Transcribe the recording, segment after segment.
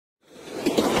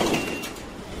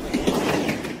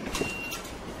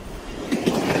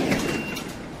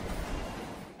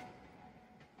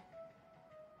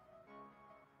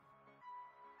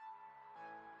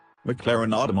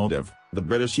McLaren Automotive, the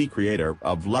British creator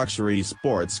of luxury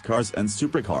sports cars and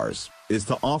supercars, is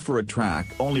to offer a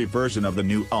track-only version of the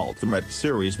new Ultimate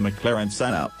Series McLaren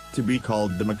Senna, to be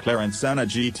called the McLaren Senna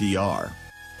GTR.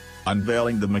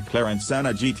 Unveiling the McLaren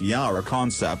Senna GTR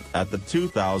concept at the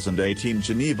 2018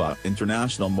 Geneva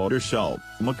International Motor Show,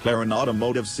 McLaren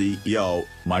Automotive CEO,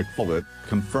 Mike Fulwood,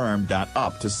 confirmed that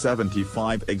up to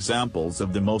 75 examples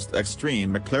of the most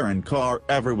extreme McLaren car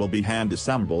ever will be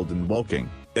hand-assembled in Woking,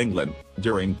 England,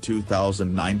 during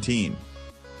 2019.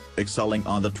 Excelling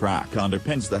on the track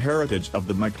underpins the heritage of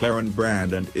the McLaren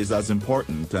brand and is as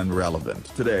important and relevant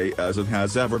today as it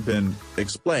has ever been,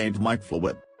 explained Mike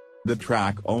Fulwood. The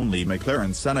track-only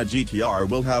McLaren Senna GTR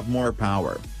will have more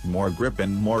power, more grip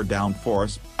and more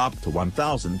downforce, up to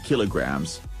 1,000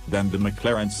 kilograms, than the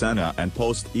McLaren Senna and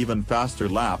post even faster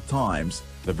lap times.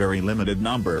 The very limited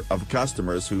number of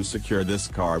customers who secure this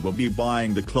car will be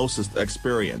buying the closest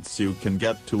experience you can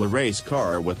get to a race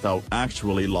car without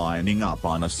actually lining up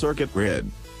on a circuit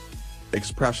grid.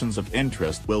 Expressions of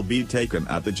interest will be taken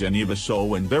at the Geneva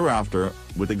show and thereafter,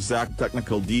 with exact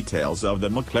technical details of the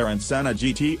McLaren Senna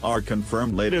GTR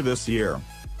confirmed later this year.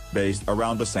 Based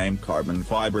around the same carbon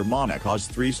fiber monocoque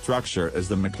 3 structure as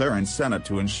the McLaren Senna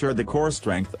to ensure the core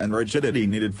strength and rigidity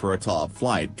needed for a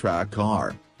top-flight track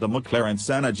car, the McLaren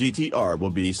Senna GTR will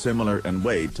be similar in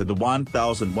weight to the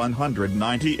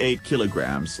 1,198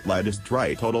 kilograms lightest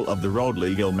total of the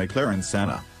road-legal McLaren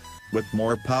Senna. With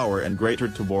more power and greater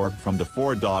torque from the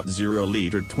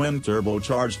 4.0-litre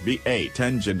twin-turbocharged V8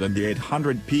 engine and the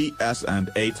 800 PS and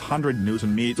 800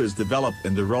 Nm developed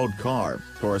in the road car,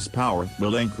 horsepower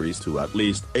will increase to at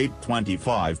least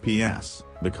 825 PS.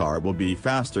 The car will be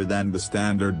faster than the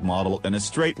standard model in a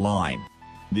straight line.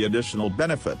 The additional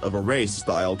benefit of a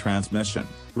race-style transmission,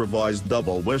 revised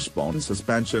double wishbone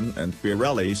suspension and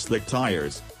Pirelli slick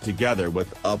tires, together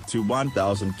with up to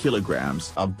 1,000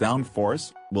 kilograms of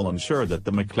downforce, will ensure that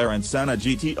the McLaren Senna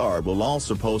GTR will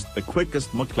also post the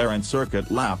quickest McLaren circuit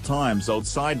lap times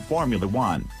outside Formula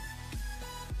 1.